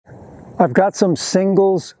I've got some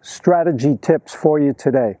singles strategy tips for you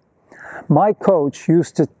today. My coach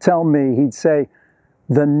used to tell me, he'd say,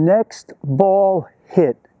 the next ball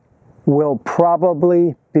hit will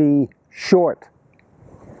probably be short.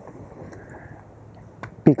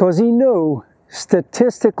 Because he knew,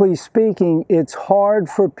 statistically speaking, it's hard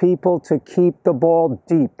for people to keep the ball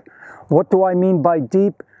deep. What do I mean by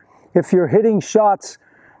deep? If you're hitting shots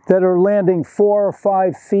that are landing 4 or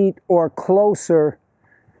 5 feet or closer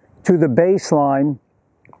to the baseline,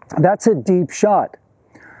 that's a deep shot.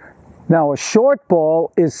 Now, a short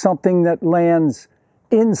ball is something that lands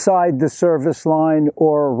inside the service line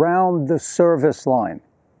or around the service line.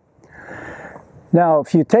 Now,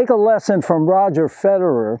 if you take a lesson from Roger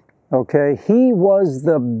Federer, okay, he was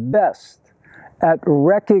the best at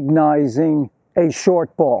recognizing a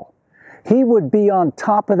short ball. He would be on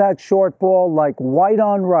top of that short ball like white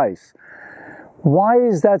on rice. Why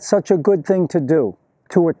is that such a good thing to do?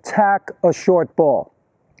 To attack a short ball?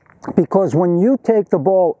 Because when you take the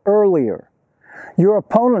ball earlier, your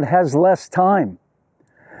opponent has less time.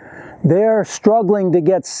 They're struggling to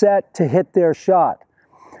get set to hit their shot.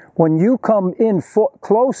 When you come in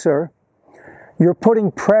closer, you're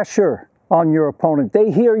putting pressure on your opponent.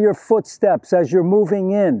 They hear your footsteps as you're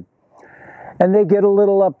moving in, and they get a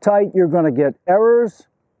little uptight. You're going to get errors.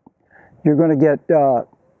 You're going to get,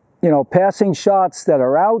 passing shots that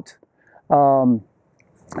are out.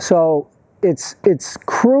 So it's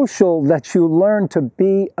crucial that you learn to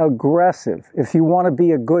be aggressive if you want to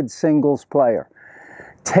be a good singles player.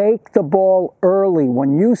 Take the ball early.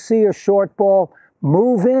 When you see a short ball,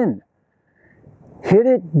 move in. Hit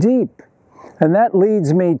it deep. And that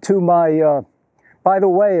leads me to my, by the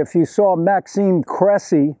way, if you saw Maxime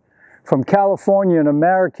Cressy from California, an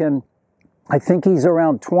American, I think he's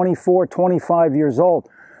around 24, 25 years old.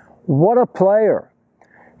 What a player.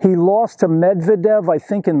 He lost to Medvedev, I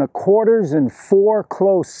think, in the quarters in 4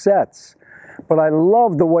 close sets. But I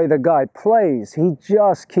love the way the guy plays. He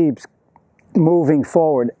just keeps moving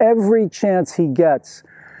forward. Every chance he gets,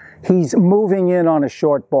 he's moving in on a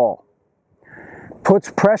short ball. Puts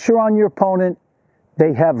pressure on your opponent.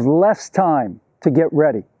 They have less time to get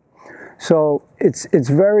ready. So it's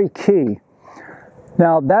very key.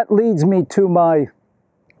 Now that leads me to my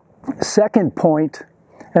second point.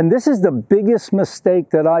 And this is the biggest mistake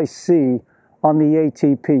that I see on the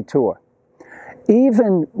ATP Tour.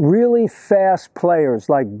 Even really fast players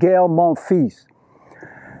like Gael Monfils,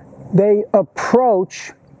 they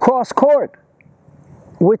approach cross-court,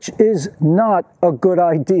 which is not a good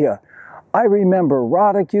idea. I remember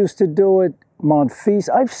Roddick used to do it, Monfils.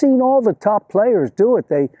 I've seen all the top players do it.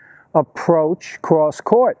 They approach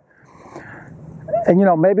cross-court.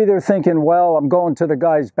 And, maybe they're thinking, well, I'm going to the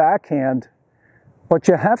guy's backhand. But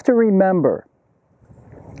you have to remember,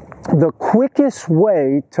 the quickest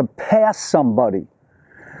way to pass somebody,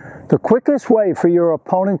 the quickest way for your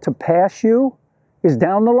opponent to pass you is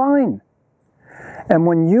down the line. And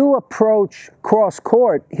when you approach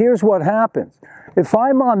cross-court, here's what happens. If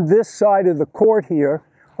I'm on this side of the court here,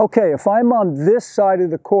 okay, if I'm on this side of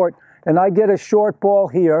the court and I get a short ball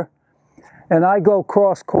here and I go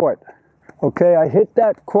cross-court, okay, I hit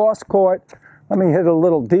that cross-court. Let me hit a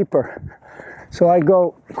little deeper. So I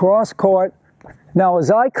go cross-court. Now as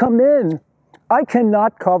I come in, I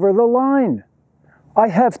cannot cover the line. I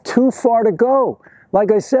have too far to go.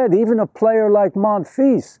 Like I said, even a player like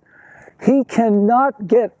Monfils, he cannot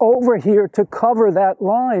get over here to cover that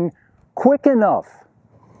line quick enough.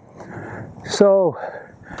 So,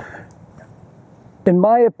 in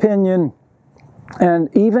my opinion, and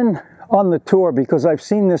even on the tour, because I've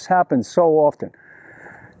seen this happen so often,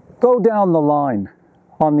 go down the line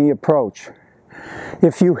on the approach.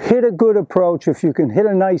 If you hit a good approach, if you can hit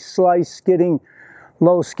a nice slice, skidding,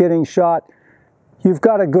 low skidding shot, you've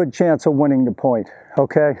got a good chance of winning the point,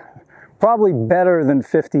 okay? Probably better than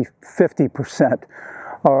 50%,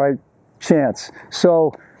 all right, chance.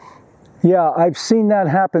 So, yeah, I've seen that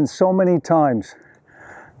happen so many times.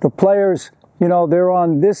 The players, they're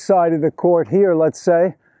on this side of the court here, let's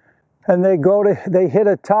say, and they hit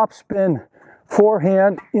a topspin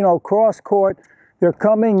forehand, cross court. They're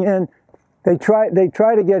coming in. They try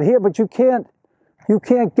to get here, but you can't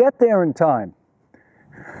get there in time.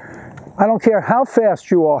 I don't care how fast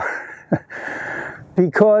you are,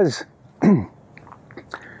 because the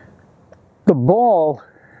ball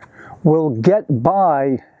will get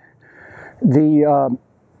by the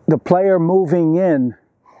player moving in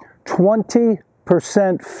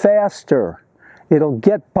 20% faster. It'll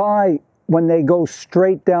get by when they go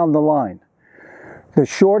straight down the line. The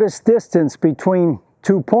shortest distance between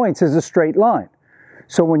 2 points is a straight line.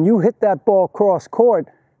 So when you hit that ball cross court,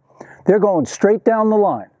 they're going straight down the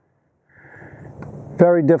line.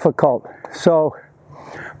 Very difficult. So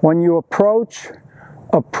when you approach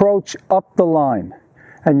up the line,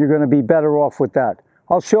 and you're going to be better off with that.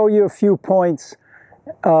 I'll show you a few points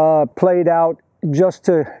played out just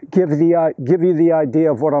to give you the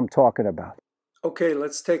idea of what I'm talking about. Okay,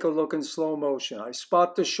 let's take a look in slow motion. I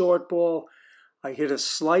spot the short ball. I hit a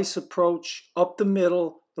slice approach up the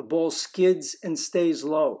middle. The ball skids and stays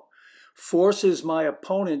low. Forces my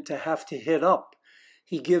opponent to have to hit up.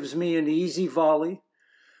 He gives me an easy volley,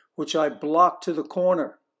 which I block to the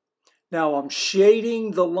corner. Now I'm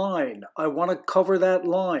shading the line. I want to cover that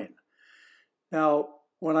line. Now,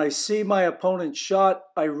 when I see my opponent's shot,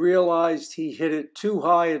 I realized he hit it too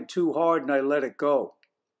high and too hard, and I let it go.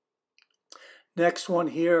 Next one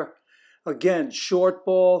here, again, short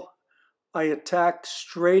ball. I attack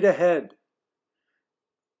straight ahead.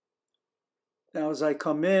 Now as I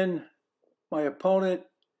come in, my opponent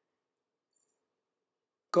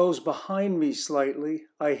goes behind me slightly.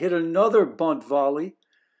 I hit another bunt volley,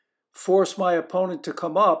 force my opponent to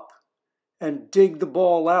come up and dig the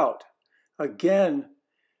ball out. Again,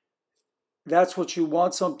 that's what you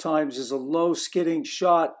want sometimes, is a low skidding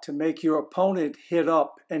shot to make your opponent hit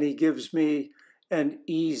up, and he gives me an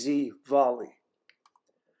easy volley.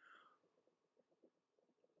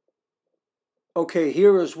 Okay,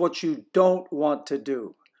 here is what you don't want to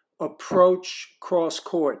do. Approach cross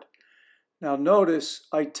court. Now notice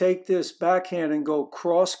I take this backhand and go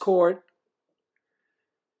cross court,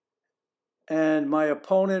 and my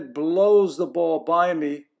opponent blows the ball by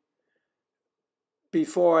me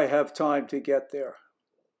before I have time to get there.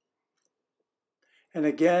 And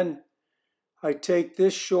again, I take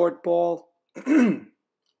this short ball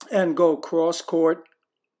and go cross court.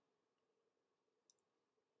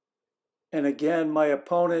 And again, my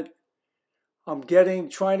opponent, I'm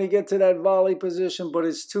trying to get to that volley position, but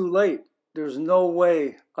it's too late. There's no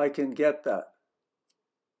way I can get that.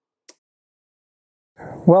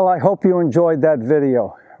 Well, I hope you enjoyed that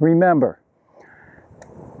video. Remember,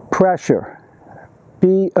 pressure,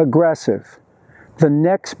 be aggressive. The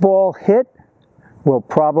next ball hit will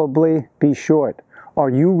probably be short. Are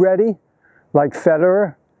you ready, like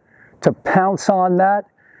Federer, to pounce on that,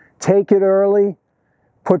 take it early,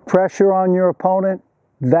 put pressure on your opponent?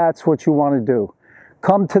 That's what you want to do.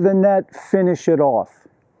 Come to the net, finish it off.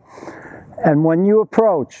 And when you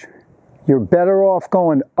approach, you're better off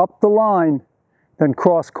going up the line than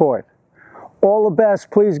cross court. All the best.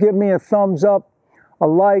 Please give me a thumbs up, a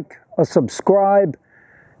like, a subscribe,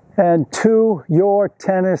 and to your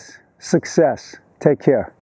tennis success. Take care.